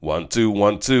1, 2,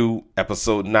 1, 2,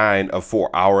 episode 9 of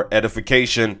 4 Hour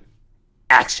Edification.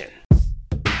 Action.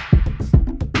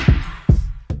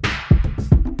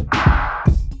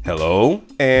 Hello,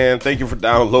 and thank you for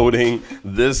downloading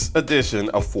this edition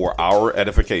of 4 Hour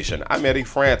Edification. I'm Eddie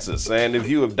Francis, and if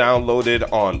you have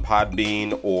downloaded on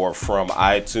Podbean or from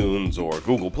iTunes or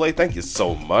Google Play, thank you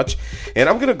so much. And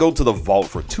I'm going to go to the vault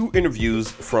for 2 interviews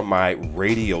from my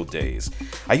radio days.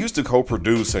 I used to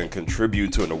co-produce and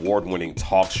contribute to an award-winning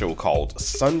talk show called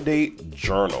Sunday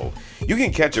Journal. You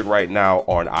can catch it right now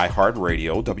on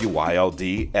iHeartRadio,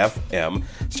 WYLD FM.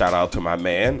 Shout out to my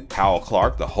man, Hal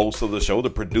Clark, the host of the show, the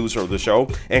producer of the show,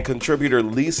 and contributor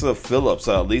Lisa Phillips.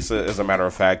 Lisa, as a matter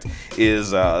of fact,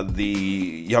 is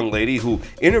the young lady who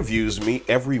interviews me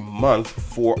every month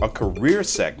for a career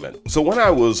segment. So when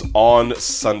I was on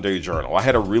Sunday Journal, I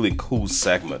had a really cool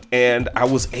segment, and I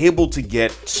was able to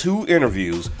get 2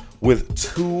 interviews with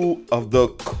 2 of the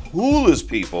coolest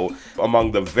people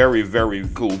among the very, very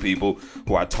cool people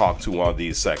who I talked to on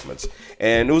these segments.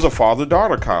 And it was a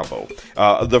father-daughter combo.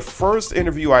 The first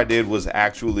interview I did was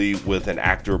actually with an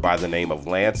actor by the name of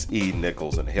Lance E.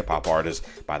 Nichols and a hip-hop artist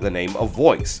by the name of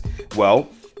Voice. Well,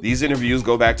 these interviews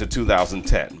go back to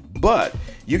 2010, but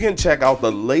you can check out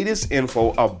the latest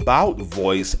info about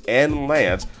Voice and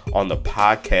Lance on the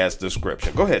podcast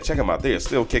description. Go ahead, check them out. They're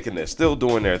still kicking it, still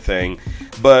doing their thing.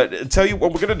 But tell you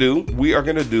what we're going to do. We are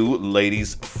going to do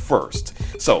ladies first.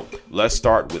 So let's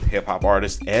start with hip-hop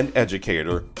artist and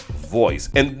educator Voice.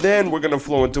 And then we're going to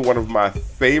flow into one of my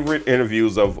favorite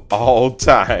interviews of all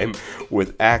time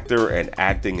with actor and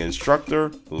acting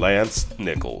instructor Lance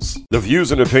Nichols. The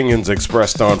views and opinions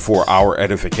expressed on 4 Hour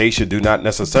Edification do not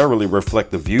necessarily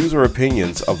reflect the views or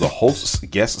opinions of the hosts,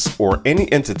 guests, or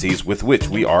any entities with which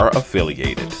we are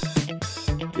affiliated.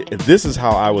 This is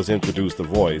how I was introduced to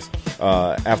Voice.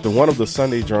 After one of the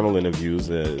Sunday Journal interviews,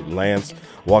 Lance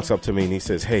walks up to me and he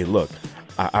says, "Hey, look,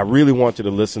 I really want you to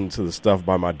listen to the stuff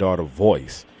by my daughter,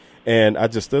 Voice." And I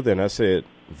just stood there and I said,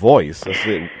 "Voice?"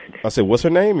 I said, "What's her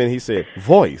name?" And he said,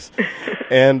 "Voice."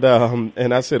 And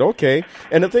I said, "Okay."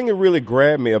 And the thing that really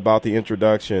grabbed me about the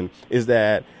introduction is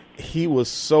that he was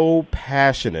so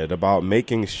passionate about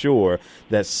making sure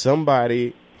that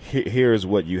somebody hears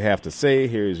what you have to say,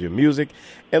 hears your music.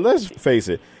 And let's face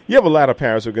it, you have a lot of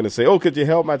parents who are going to say, "Oh, could you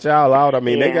help my child out?" I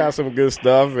mean, They got some good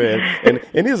stuff, and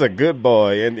he's a good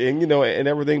boy, and you know, and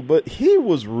everything. But he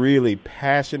was really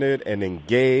passionate and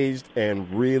engaged, and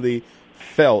really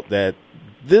felt that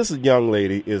this young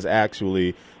lady is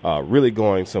actually really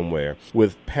going somewhere.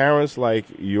 With parents like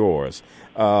yours,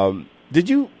 did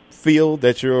you feel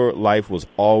that your life was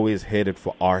always headed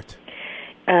for art?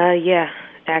 Yeah.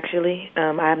 Actually,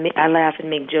 I laugh and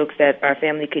make jokes that our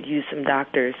family could use some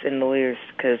doctors and lawyers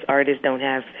because artists don't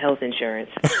have health insurance.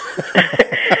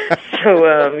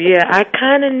 So, yeah, I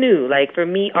kind of knew. Like, for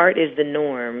me, art is the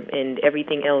norm, and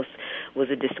everything else was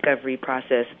a discovery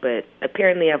process. But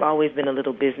apparently I've always been a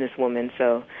little businesswoman,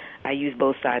 so I use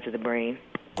both sides of the brain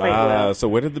quite well. So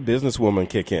where did the businesswoman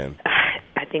kick in?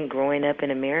 I think growing up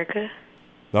in America.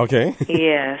 Okay.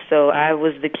 Yeah, so I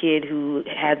was the kid who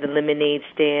had the lemonade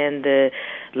stand, the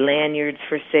lanyards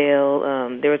for sale.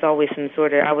 There was always some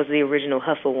sort of, I was the original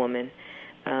hustle woman.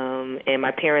 And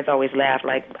my parents always laughed,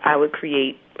 like I would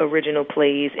create original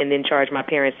plays and then charge my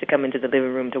parents to come into the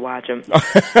living room to watch them.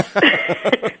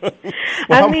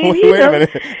 Wait a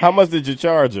minute. How much did you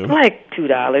charge them? Like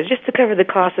 $2, just to cover the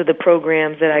cost of the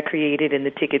programs that I created and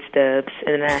the ticket stubs.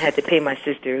 And then I had to pay my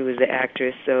sister, who was the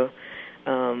actress, so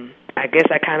I guess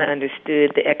I kind of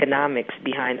understood the economics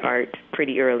behind art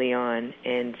pretty early on,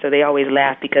 and so they always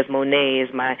laugh because Monet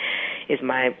is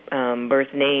my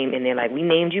birth name, and they're like, "We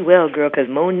named you well, girl, because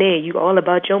Monet, you all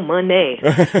about your money."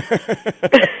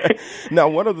 Now,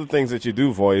 one of the things that you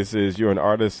do, Voice, is you're an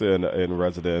artist in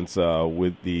residence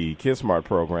with the KidSmart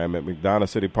program at McDonough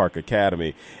City Park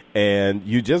Academy. And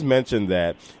you just mentioned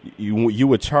that you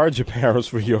would charge your parents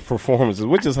for your performances,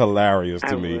 which is hilarious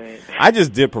to me. I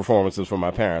just did performances for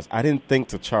my parents. I didn't think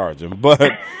to charge them.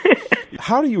 But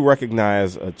how do you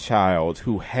recognize a child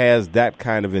who has that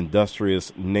kind of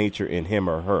industrious nature in him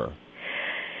or her?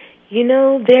 You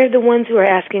know, they're the ones who are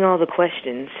asking all the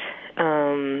questions.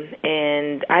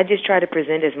 And I just try to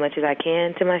present as much as I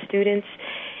can to my students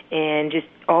and just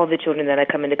all the children that I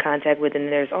come into contact with. And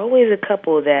there's always a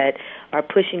couple that are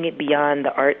pushing it beyond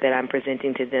the art that I'm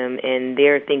presenting to them, and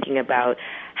they're thinking about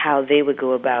how they would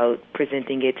go about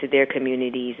presenting it to their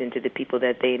communities and to the people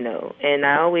that they know. And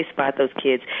I always spot those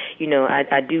kids. You know,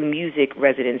 I do music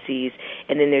residencies,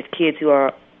 and then there's kids who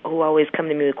always come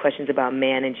to me with questions about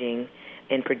managing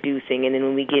and producing. And then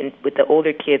when we get with the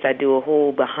older kids, I do a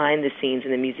whole behind the scenes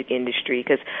in the music industry,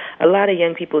 because a lot of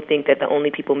young people think that the only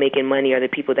people making money are the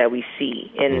people that we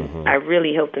see. And I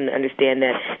really help them to understand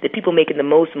that the people making the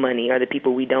most money are the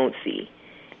people we don't see.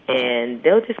 And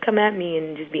they'll just come at me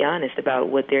and just be honest about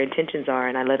what their intentions are,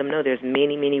 and I let them know there's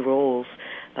many, many roles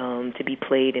to be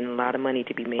played and a lot of money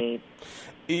to be made.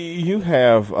 You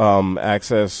have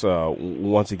access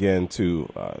once again to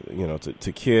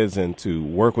to kids and to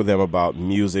work with them about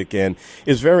music, and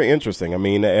it's very interesting. I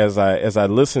mean, as I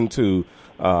listen to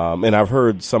and I've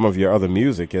heard some of your other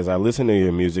music. As I listen to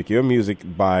your music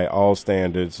by all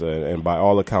standards and by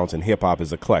all accounts in hip hop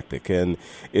is eclectic, and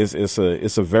it's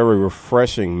a very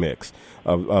refreshing mix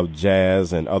of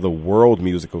jazz and other world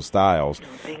musical styles.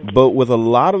 But with a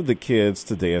lot of the kids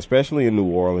today, especially in New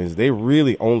Orleans, they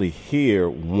really only hear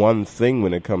one thing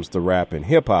when it comes to rap and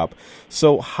hip hop.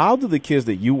 So how do the kids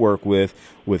that you work with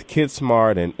Kid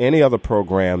Smart and any other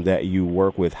program that you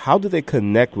work with, how do they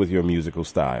connect with your musical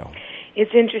style?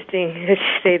 It's interesting that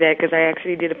you say that, because I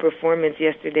actually did a performance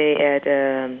yesterday at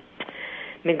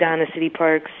McDonough City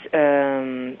Parks.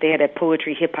 They had a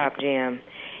poetry hip-hop jam,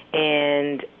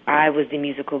 and I was the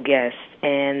musical guest.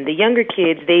 And the younger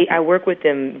kids, I work with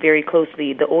them very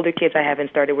closely. The older kids, I haven't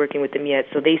started working with them yet,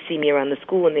 so they see me around the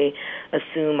school, and they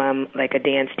assume I'm like a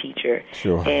dance teacher.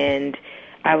 Sure. And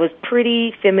I was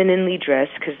pretty femininely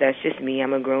dressed, because that's just me.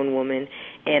 I'm a grown woman.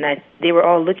 And they were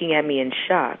all looking at me in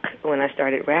shock when I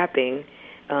started rapping,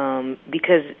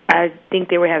 because I think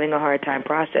they were having a hard time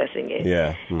processing it.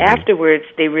 Yeah. Mm-hmm. Afterwards,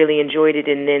 they really enjoyed it,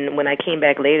 and then when I came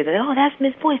back later, they said, "Oh, that's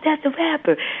Miss Boyce, that's the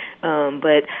rapper."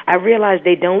 But I realized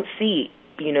they don't see,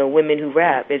 women who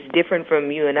rap. It's different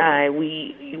from you and I.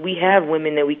 We have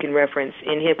women that we can reference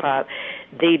in hip hop.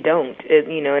 They don't,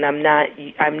 and I'm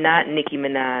not Nicki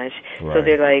Minaj. Right. So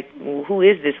they're like, well, who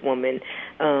is this woman?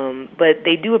 But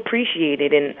they do appreciate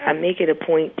it, and I make it a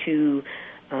point to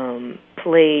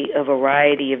play a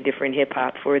variety of different hip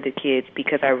hop for the kids,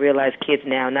 because I realize kids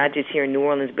now, not just here in New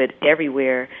Orleans, but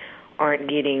everywhere, aren't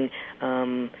getting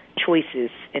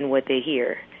choices in what they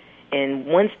hear. And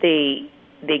once they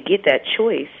get that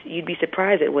choice, you'd be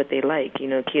surprised at what they like.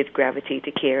 Kids gravitate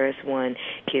to KRS-One,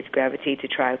 kids gravitate to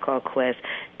Tribe Called Quest.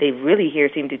 They really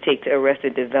seem to take to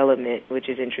Arrested Development, which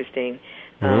is interesting.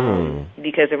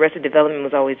 Because Arrested Development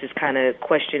was always this kind of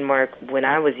question mark when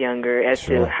I was younger as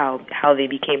Sure. to how they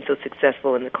became so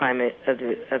successful in the climate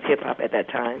of hip-hop at that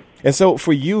time. And so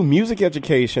for you, music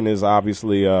education is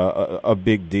obviously a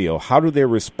big deal. How do they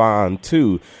respond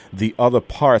to the other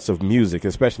parts of music,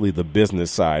 especially the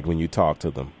business side, when you talk to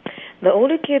them? The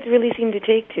older kids really seem to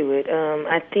take to it.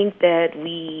 I think that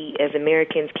we, as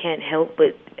Americans, can't help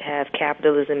but have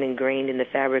capitalism ingrained in the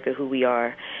fabric of who we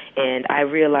are. And I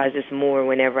realize this more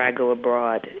whenever I go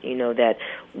abroad, that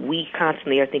we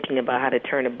constantly are thinking about how to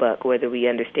turn a buck, whether we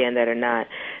understand that or not.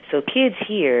 So kids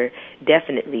here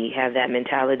definitely have that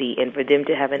mentality, and for them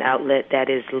to have an outlet that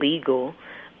is legal,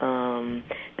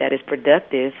 that is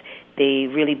productive, they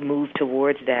really move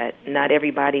towards that. Not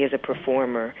everybody is a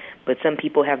performer, but some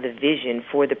people have the vision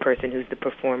for the person who's the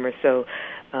performer. So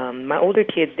my older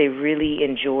kids, they really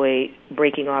enjoy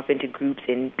breaking off into groups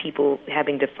and people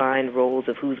having defined roles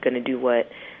of who's going to do what.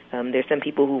 There's some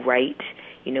people who write.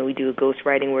 We do a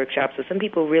ghostwriting workshop. So some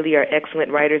people really are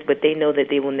excellent writers, but they know that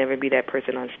they will never be that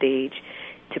person on stage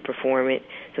to perform it,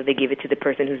 so they give it to the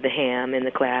person who's the ham in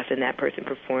the class, and that person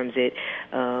performs it.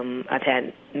 I've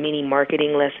had many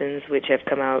marketing lessons, which have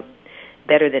come out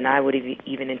better than I would have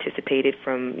even anticipated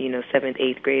from 7th,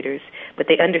 8th graders. But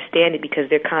they understand it because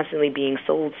they're constantly being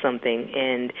sold something,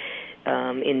 and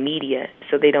in media,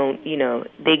 so they don't,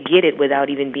 they get it without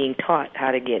even being taught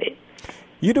how to get it.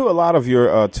 You do a lot of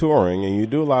your touring, and you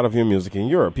do a lot of your music in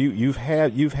Europe. You've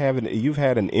had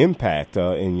an impact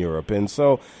in Europe, and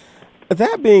so.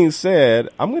 That being said,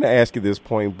 I'm going to ask you this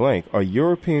point blank. Are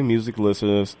European music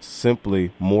listeners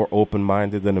simply more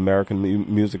open-minded than American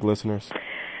music listeners?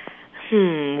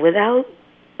 Without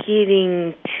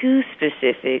getting too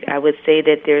specific, I would say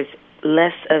that there's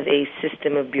less of a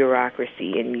system of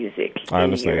bureaucracy in music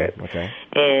in Europe. Okay.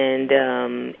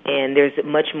 And there's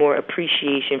much more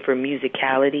appreciation for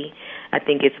musicality. I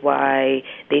think it's why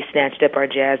they snatched up our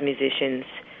jazz musicians.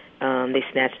 They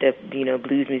snatched up,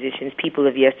 blues musicians. People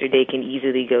of yesterday can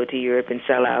easily go to Europe and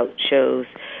sell out shows.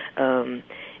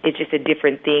 It's just a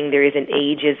different thing. There is an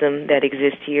ageism that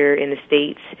exists here in the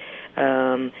States.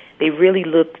 They really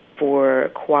look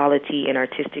for quality and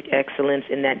artistic excellence,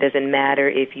 and that doesn't matter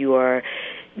if you are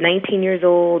 19 years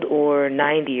old or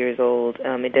 90 years old.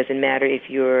 It doesn't matter if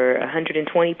you're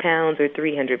 120 pounds or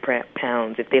 300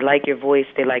 pounds. If they like your voice,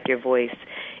 they like your voice.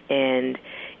 And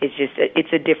it's just,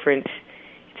 it's a different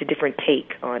a different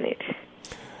take on it.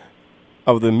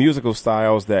 Of the musical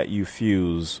styles that you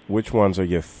fuse, which ones are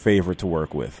your favorite to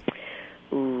work with?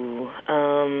 Ooh,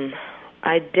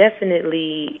 I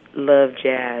definitely love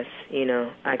jazz. You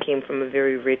know, I came from a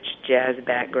very rich jazz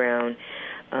background.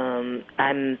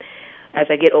 As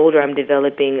I get older, I'm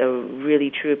developing a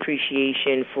really true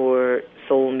appreciation for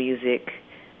soul music,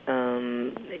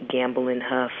 Gamble and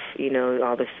Huff, you know,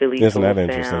 all the Philly soul sound. Isn't that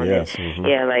interesting? Yes. Mm-hmm.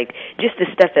 Yeah, like just the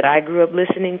stuff that I grew up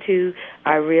listening to,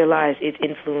 I realized its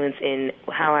influence in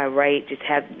how I write,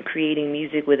 creating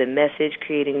music with a message,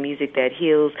 creating music that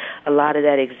heals. A lot of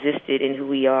that existed in who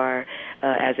we are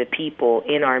as a people,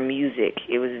 in our music.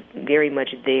 It was very much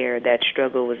there. That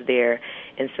struggle was there.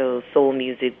 And so soul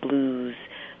music, blues,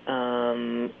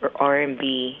 or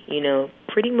R&B, you know,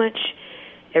 pretty much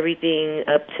everything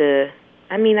up to...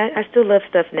 I mean, I still love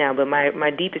stuff now, but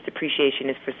my deepest appreciation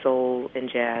is for soul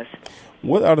and jazz.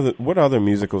 What other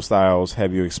musical styles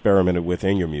have you experimented with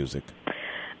in your music?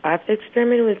 I've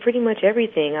experimented with pretty much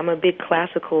everything. I'm a big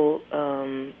classical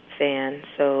fan,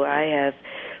 so I have...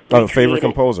 favorite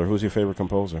composer? Who's your favorite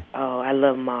composer? Oh, I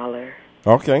love Mahler.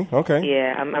 Okay.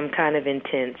 Yeah, I'm kind of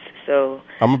intense, so...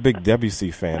 I'm a big Debussy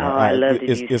fan. Oh, I love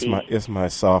Debussy. It's my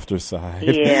softer side.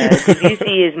 Yeah,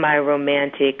 Debussy is my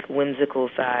romantic, whimsical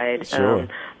side. Sure.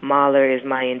 Mahler is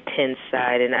my intense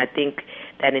side, and I think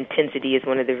that intensity is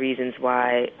one of the reasons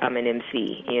why I'm an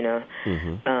MC, you know?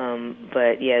 Mm-hmm.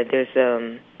 But, yeah, there's...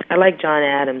 I like John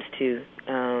Adams, too.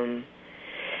 I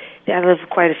love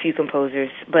quite a few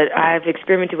composers, but I've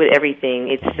experimented with everything.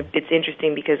 It's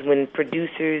interesting because when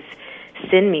producers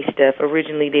send me stuff,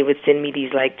 originally they would send me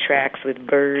these like tracks with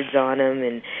birds on them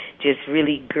and just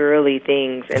really girly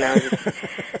things, and I was just,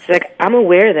 it's like, I'm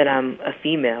aware that I'm a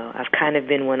female. I've kind of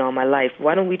been one all my life.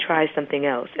 Why don't we try something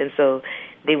else? And so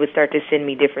they would start to send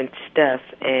me different stuff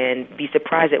and be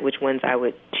surprised at which ones I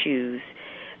would choose.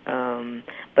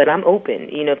 But I'm open.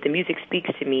 You know, if the music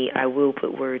speaks to me, I will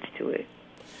put words to it.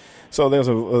 So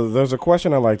there's a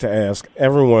question I like to ask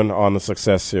everyone on the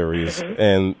Success Series, mm-hmm.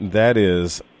 and that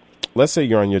is, let's say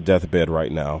you're on your deathbed right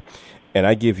now, and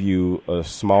I give you a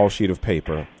small sheet of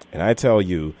paper, and I tell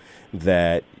you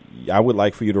that I would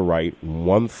like for you to write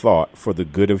one thought for the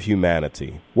good of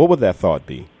humanity. What would that thought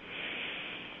be?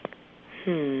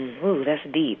 Ooh, that's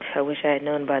deep. I wish I had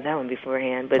known about that one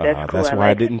beforehand, but that's cool. That's why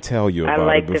I didn't tell you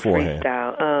about it beforehand. I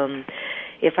like the freestyle.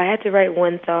 If I had to write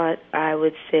one thought, I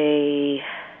would say...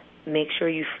 make sure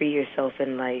you free yourself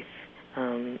in life,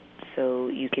 so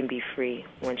you can be free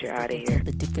once you're out of here.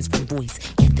 The difference from voice.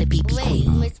 Wait,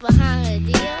 Miss Behind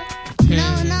the Deal?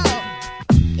 No,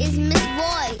 it's Miss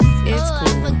Voice. It's cool.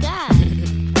 I forgot.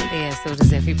 Yeah, so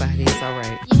does everybody. It's all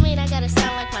right. You mean I gotta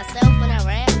sound like myself when I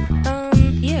rap?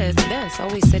 Yeah, it's best.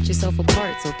 Always set yourself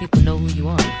apart so people know who you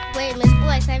are. Wait, Miss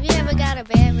Voice, have you ever got a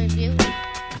bad review?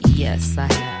 Yes,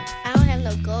 I have. I don't have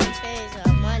no gold chains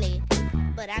or money,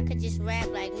 but I could just rap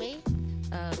like me.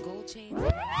 Gold chain.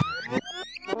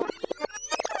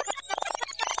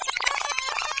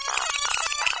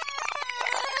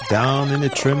 Down in the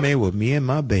Treme with me and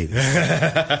my baby.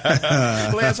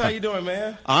 Lance, how you doing,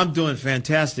 man? I'm doing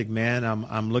fantastic, man.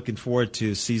 I'm looking forward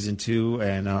to season 2,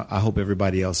 and I hope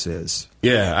everybody else is.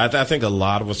 Yeah, I think a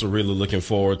lot of us are really looking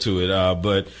forward to it.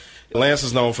 But Lance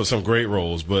is known for some great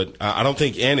roles, but I don't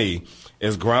think any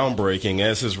as groundbreaking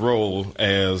as his role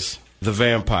as the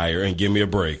vampire in Give Me a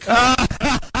Break.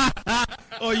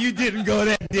 Oh, you didn't go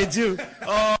there, did you?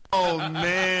 Oh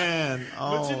man!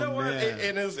 But you know what?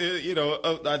 And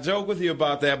I joke with you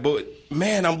about that, but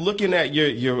man, I'm looking at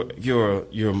your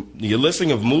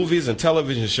listing of movies and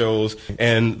television shows,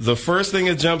 and the first thing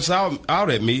that jumps out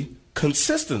at me: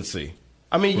 consistency.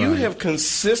 I mean, right. You have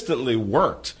consistently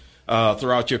worked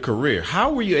throughout your career.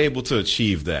 How were you able to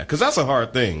achieve that? Because that's a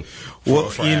hard thing. For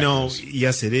actors.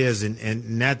 Yes, it is.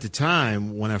 And at the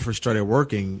time when I first started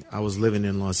working, I was living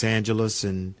in Los Angeles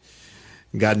and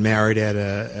got married at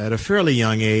a fairly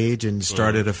young age and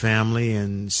started a family.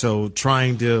 And so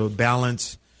trying to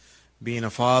balance being a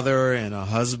father and a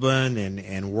husband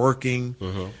and working,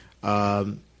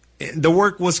 the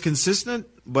work was consistent.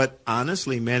 But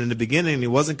honestly, man, in the beginning,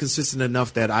 it wasn't consistent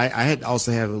enough that I had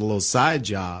also had a little side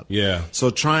job. Yeah.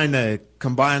 So trying to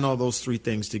combine all those three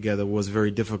things together was very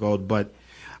difficult. But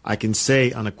I can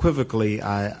say unequivocally,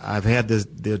 I've had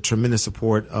the tremendous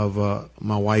support of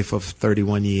my wife of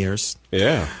 31 years.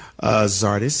 Yeah.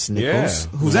 Zardis Nichols,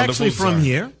 who's actually from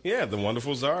here. Yeah, the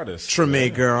wonderful Zardis.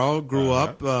 Treme girl, grew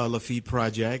up, Lafitte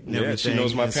Project and everything. She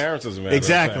knows my parents as a matter of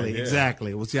fact.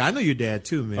 Exactly. Well, see, I know your dad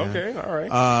too, man. Okay, all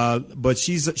right. But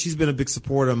she's been a big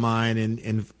supporter of mine,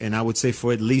 and I would say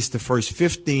for at least the first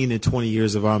 15 to 20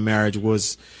 years of our marriage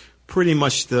was pretty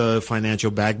much the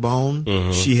financial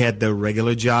backbone. She had the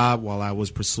regular job while I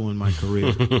was pursuing my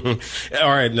career. All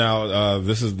right, now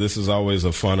this is always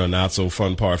a fun or not so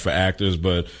fun part for actors.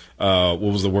 But what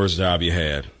was the worst job you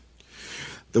had?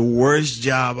 The worst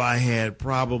job I had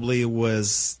probably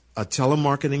was a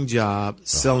telemarketing job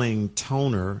selling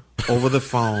toner over the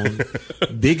phone.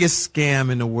 Biggest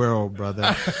scam in the world,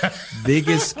 brother.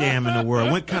 Biggest scam in the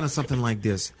world. Went kind of something like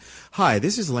this. Hi,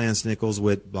 this is Lance Nichols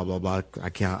with blah, blah, blah. I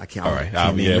can't. All right.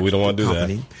 Yeah, we don't want to do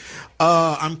that.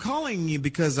 I'm calling you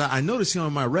because I noticed here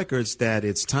on my records that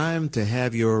it's time to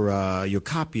have your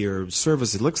copier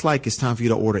service. It looks like it's time for you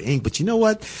to order ink. But you know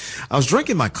what? I was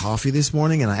drinking my coffee this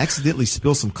morning and I accidentally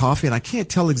spilled some coffee and I can't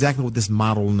tell exactly what this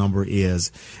model number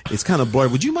is. It's kind of blurry.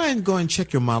 Would you mind going and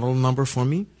check your model number for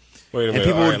me? Wait a minute.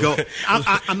 And people would right,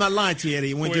 go, I'm not lying to you,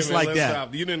 Eddie. It went just like that.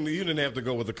 Stop. You didn't have to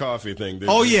go with the coffee thing, did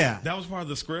Oh, you? yeah. That was part of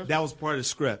the script? That was part of the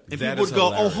script. And That people is would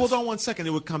go, hilarious. oh, hold on one second.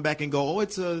 It would come back and go, oh,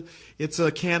 it's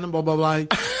a Canon, blah, blah, blah.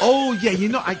 Oh, yeah, you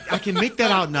know, I can make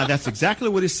that out now. That's exactly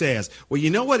what it says. Well, you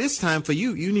know what? It's time for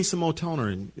you. You need some more toner.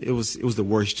 And it was the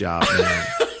worst job, man.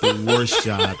 The worst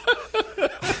job.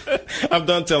 I've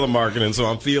done telemarketing, so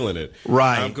I'm feeling it.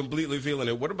 Right. I'm completely feeling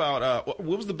it. What about,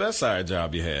 what was the best side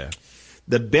job you had?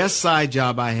 The best side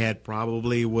job I had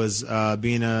probably was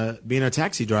being a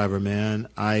taxi driver, man.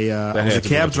 I was a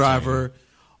cab driver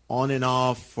on and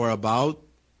off for about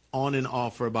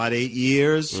 8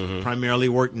 years. Primarily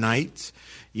worked nights.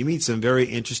 You meet some very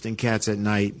interesting cats at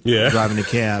night driving a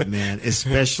cab, man,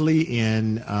 especially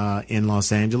in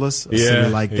Los Angeles, a city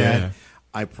like that.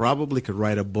 I probably could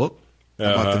write a book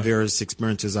about the various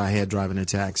experiences I had driving a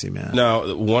taxi, man.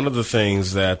 Now, one of the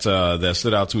things that that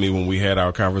stood out to me when we had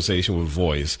our conversation with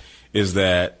Voice is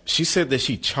that she said that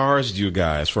she charged you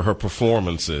guys for her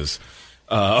performances.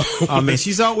 Oh man,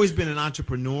 she's always been an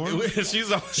entrepreneur.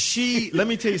 She let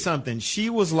me tell you something.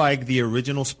 She was like the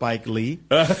original Spike Lee.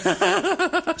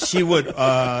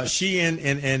 She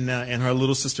and her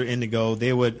little sister Indigo,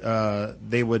 they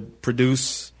would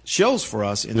produce shows for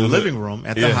us in the living room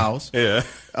at the house.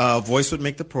 Voice would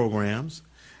make the programs.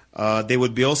 They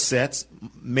would build sets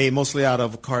made mostly out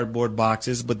of cardboard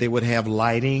boxes, but they would have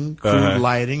lighting, crude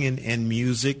lighting, and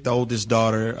music. The oldest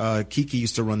daughter, Kiki,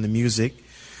 used to run the music.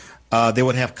 They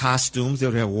would have costumes. They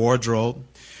would have wardrobe.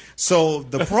 So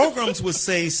the programs would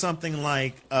say something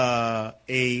like at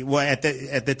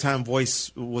that time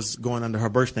Voice was going under her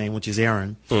birth name, which is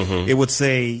Erin. It would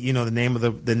say, the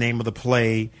name of the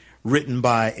play, written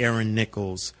by Aaron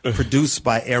Nichols, produced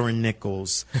by Aaron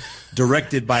Nichols,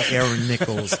 directed by Aaron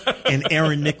Nichols, and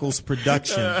Aaron Nichols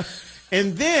production.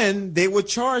 And then they would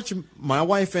charge my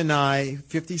wife and I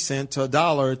 50 cents to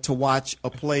 $1 to watch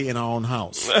a play in our own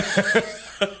house.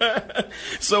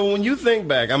 So when you think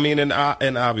back, I mean, and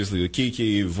obviously the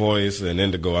Kiki, Voice, and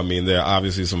Indigo, I mean, there are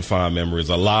obviously some fond memories.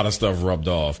 A lot of stuff rubbed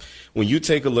off. When you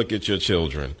take a look at your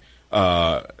children,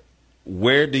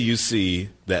 where do you see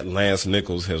that Lance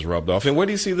Nichols has rubbed off, and where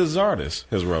do you see the Zardis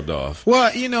has rubbed off? Well,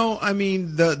 I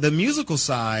mean, the musical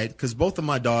side, because both of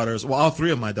my daughters, well, all three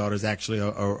of my daughters actually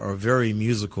are very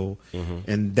musical,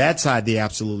 and that side they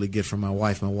absolutely get from my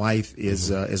wife. My wife is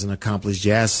an accomplished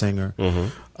jazz singer.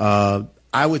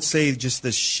 I would say just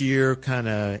the sheer kind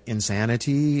of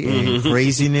insanity and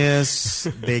craziness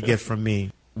they get from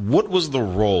me. What was the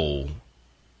role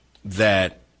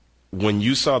that, when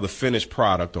you saw the finished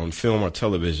product on film or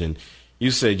television, you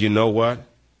said, you know what?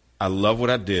 I love what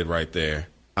I did right there.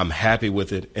 I'm happy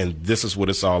with it, and this is what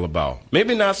it's all about.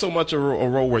 Maybe not so much a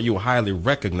role where you were highly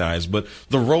recognized, but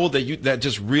the role that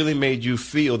just really made you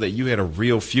feel that you had a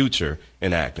real future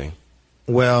in acting.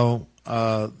 Well,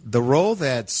 the role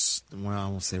I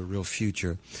won't say real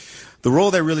future. The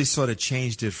role that really sort of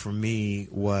changed it for me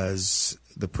was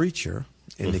The Preacher,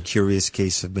 in The Curious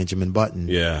Case of Benjamin Button.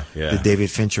 The David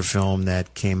Fincher film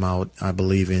that came out, I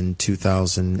believe, in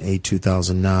 2008,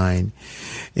 2009.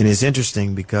 And it's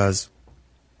interesting because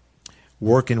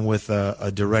working with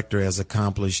a director as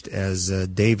accomplished as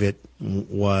David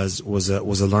was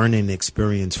a learning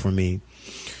experience for me.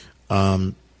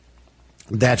 That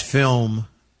film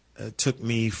took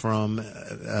me from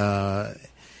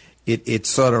it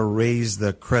sort of raised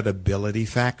the credibility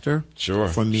factor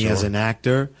for me as an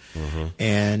actor.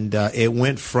 And it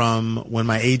went from when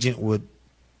my agent would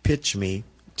pitch me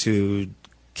to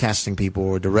casting people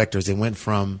or directors, it went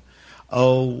from,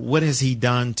 oh, what has he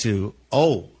done, to,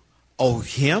 oh,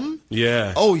 him?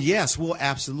 Yeah. Oh, yes, we'll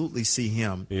absolutely see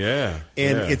him. Yeah.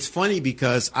 And it's funny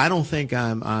because I don't think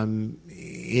I'm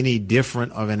any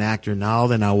different of an actor now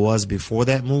than I was before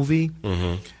that movie.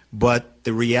 But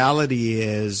the reality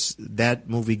is that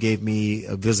movie gave me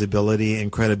a visibility and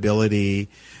credibility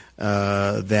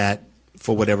that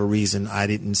for whatever reason, I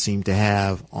didn't seem to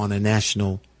have on a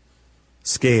national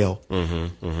scale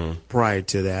prior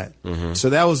to that.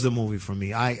 So that was the movie for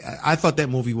me. I thought that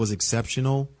movie was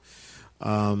exceptional.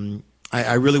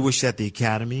 I really wish that the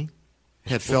Academy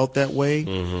had felt that way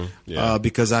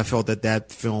because I felt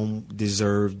that film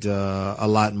deserved a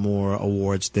lot more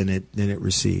awards than it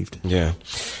received. Yeah,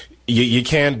 you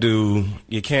can't do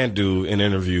an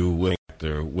interview with an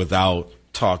actor without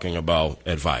talking about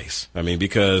advice. I mean,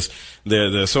 because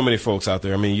there's so many folks out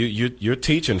there. I mean, you're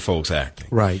teaching folks acting,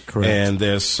 right? Correct. And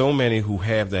there's so many who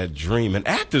have that dream, and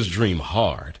actors dream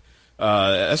hard.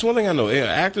 That's one thing I know.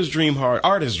 Actors dream hard.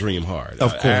 Artists dream hard.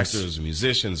 Of course. Actors,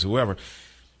 musicians, whoever.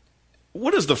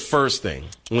 What is the first thing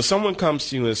when someone comes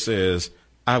to you and says,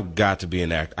 I've got to be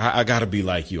an actor. I got to be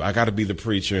like you. I got to be the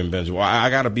preacher in Benjamin. I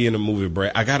got to be in the movie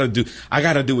Brad. I got to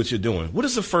do what you're doing. What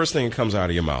is the first thing that comes out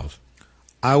of your mouth?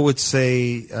 I would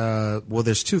say, well,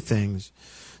 there's two things.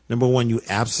 Number one, you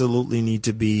absolutely need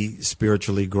to be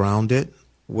spiritually grounded,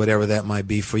 whatever that might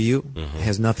be for you. It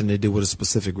has nothing to do with a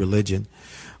specific religion,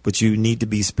 but you need to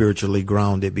be spiritually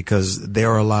grounded because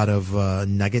there are a lot of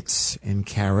nuggets and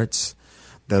carrots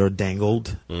that are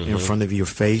dangled in front of your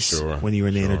face when you're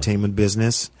in the entertainment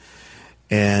business.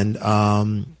 And I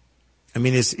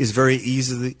mean, it's very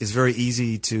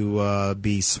easy to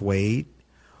be swayed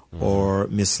or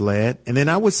misled. And then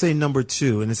I would say number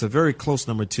two, and it's a very close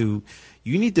number two,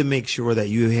 you need to make sure that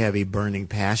you have a burning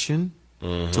passion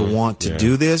to want to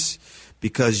do this,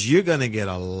 because you're going to get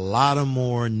a lot of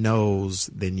more no's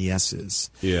than yeses.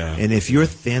 Yeah. And if you're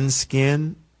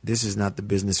thin-skinned, this is not the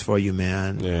business for you,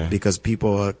 man. Yeah. Because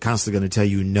people are constantly going to tell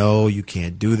you, no, you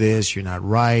can't do this. You're not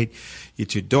right. You're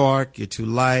too dark. You're too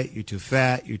light. You're too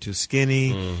fat. You're too skinny.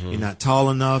 You're not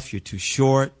tall enough. You're too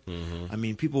short. I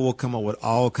mean, people will come up with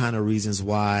all kind of reasons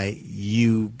why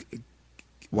you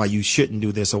shouldn't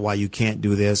do this or why you can't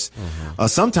do this.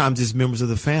 Sometimes it's members of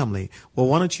the family. Well,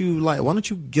 why don't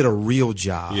you get a real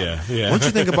job? Yeah. Why don't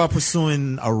you think about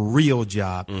pursuing a real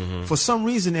job? For some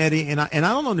reason, Eddie, and I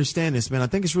don't understand this, man. I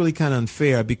think it's really kind of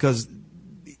unfair because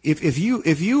if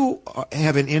you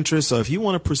have an interest or if you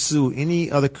want to pursue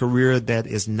any other career that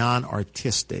is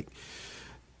non-artistic,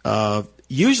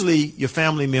 usually your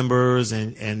family members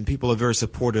and people are very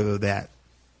supportive of that.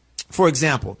 For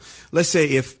example, let's say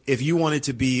if you wanted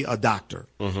to be a doctor,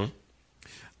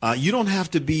 you don't have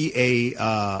to be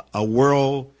a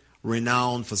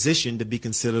world-renowned physician to be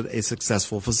considered a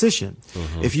successful physician.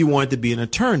 If you wanted to be an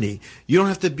attorney, you don't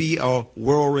have to be a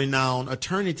world-renowned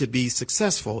attorney to be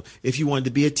successful. If you wanted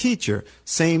to be a teacher,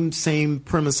 same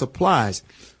premise applies.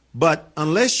 But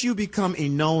unless you become a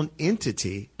known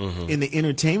entity in the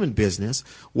entertainment business,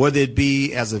 whether it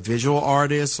be as a visual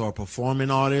artist or a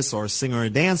performing artist or a singer or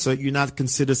dancer, you're not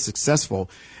considered successful.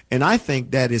 And I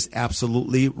think that is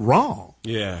absolutely wrong.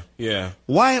 Yeah.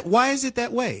 Why is it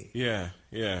that way? Yeah.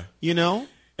 You know?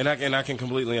 And I can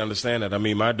completely understand that. I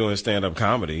mean, my doing stand-up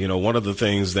comedy, you know, one of the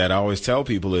things that I always tell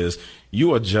people is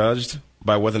you are judged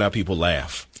by whether or not people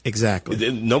laugh.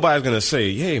 Exactly. Nobody's going to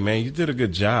say, hey, man, you did a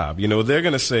good job. You know, they're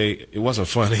going to say it wasn't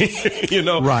funny, you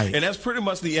know. Right. And that's pretty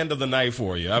much the end of the night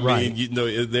for you. I mean, you know,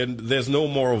 there's no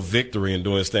moral victory in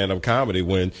doing stand-up comedy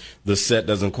when the set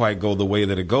doesn't quite go the way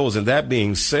that it goes. And that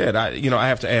being said, I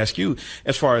have to ask you,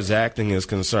 as far as acting is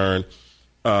concerned,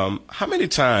 how many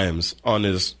times on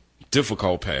this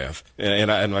difficult path,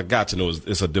 and I got to know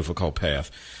it's a difficult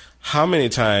path, how many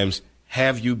times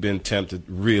have you been tempted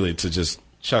really to just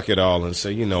chuck it all and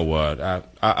say, you know what,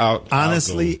 I'll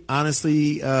honestly,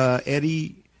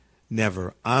 Eddie,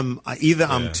 never. I'm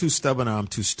too stubborn or I'm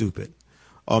too stupid,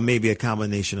 or maybe a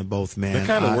combination of both. Man, that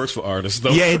kind of works for artists,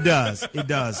 though. Yeah, it does. It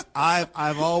does.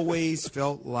 I've always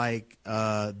felt like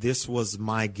this was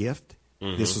my gift.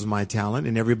 This was my talent,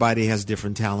 and everybody has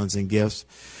different talents and gifts.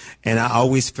 And I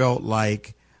always felt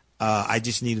like I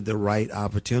just needed the right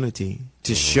opportunity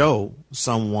to show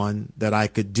someone that I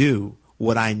could do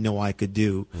what I know I could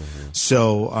do.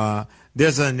 So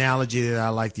there's an analogy that I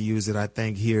like to use that I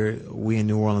think here we in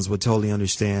New Orleans would totally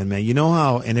understand, man. You know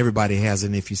how, and everybody has it,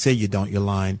 and if you say you don't, you're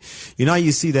lying. You know how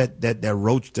you see that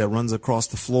roach that runs across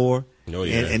the floor? Oh,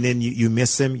 yeah. And then you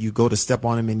miss him, you go to step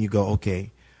on him, and you go,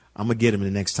 okay, I'm going to get him the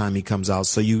next time he comes out.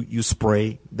 So you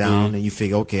spray down, and you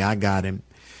figure, okay, I got him.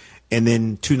 And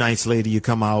then 2 nights later, you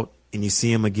come out and you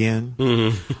see him again.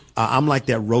 I'm like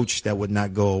that roach that would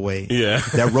not go away. Yeah,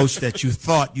 that roach that you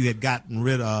thought you had gotten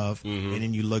rid of, and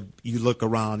then you look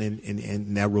around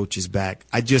and that roach is back.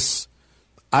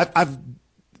 I've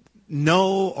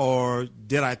or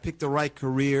did I pick the right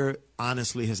career?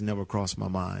 Honestly, has never crossed my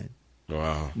mind.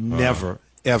 Wow, never.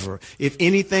 ever. If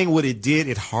anything, what it did,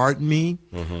 it hardened me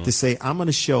to say, I'm going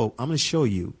to show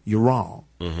you you're wrong.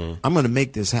 I'm going to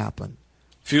make this happen.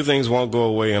 Few things won't go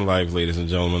away in life, ladies and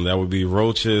gentlemen. That would be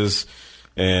roaches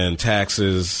and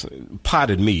taxes,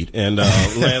 potted meat, and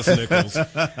Lance Nichols.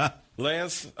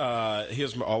 Lance,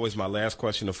 here's always my last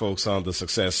question to folks on the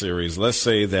Success Series. Let's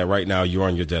say that right now you're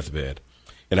on your deathbed,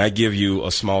 and I give you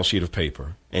a small sheet of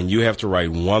paper, and you have to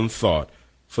write one thought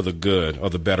for the good or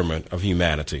the betterment of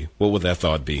humanity. What would that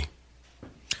thought be?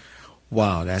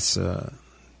 Wow, that's a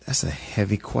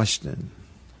heavy question.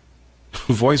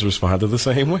 Voice responded the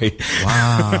same way.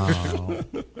 Wow.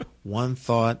 One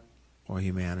thought or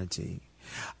humanity.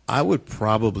 I would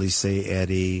probably say,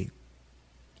 Eddie,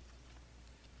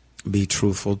 be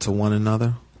truthful to one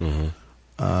another. In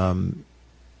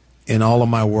all of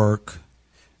my work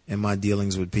and my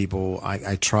dealings with people,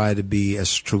 I try to be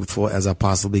as truthful as I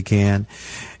possibly can.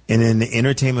 And in the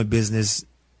entertainment business,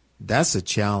 that's a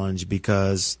challenge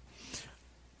because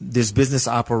this business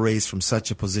operates from such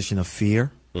a position of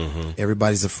fear.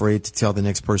 Everybody's afraid to tell the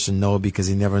next person no because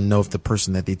they never know if the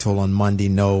person that they told on Monday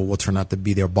no will turn out to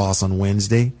be their boss on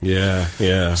Wednesday.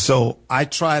 Yeah. So I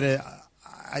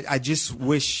just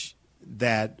wish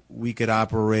that we could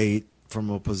operate from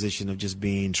a position of just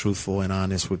being truthful and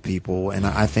honest with people. And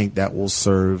I think that will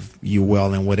serve you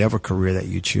well in whatever career that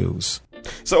you choose.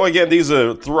 So again, these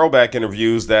are throwback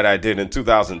interviews that I did in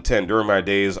 2010 during my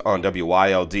days on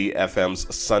WYLD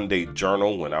FM's Sunday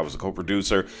Journal when I was a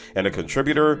co-producer and a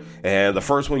contributor. And the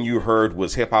first one you heard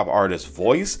was hip-hop artist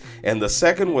Voice, and the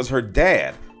second was her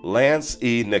dad, Lance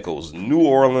E. Nichols, New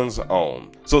Orleans'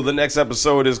 own. So the next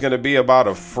episode is going to be about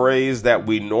a phrase that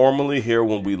we normally hear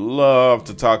when we love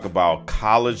to talk about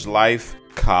college life.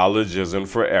 College isn't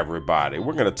for everybody.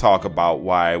 We're going to talk about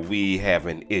why we have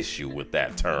an issue with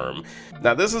that term.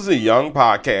 Now, this is a young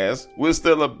podcast. We're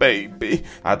still a baby.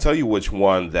 I'll tell you which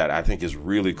one that I think is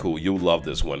really cool. You'll love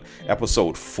this one.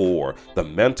 Episode 4, the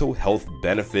mental health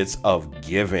benefits of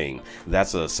giving.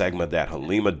 That's a segment that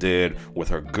Halima did with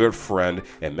her good friend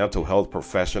and mental health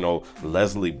professional,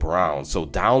 Leslie Brown. So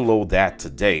download that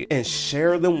today and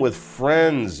share them with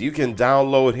friends. You can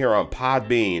download here on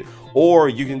Podbean, or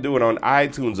you can do it on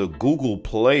iTunes or Google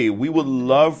Play. We would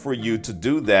love for you to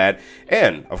do that.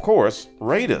 And, of course,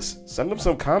 rate us. Send them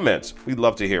some comments. We'd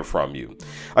love to hear from you.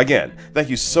 Again, thank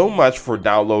you so much for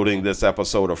downloading this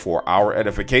episode of For Our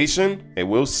Edification, and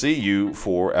we'll see you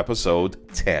for episode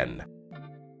 10.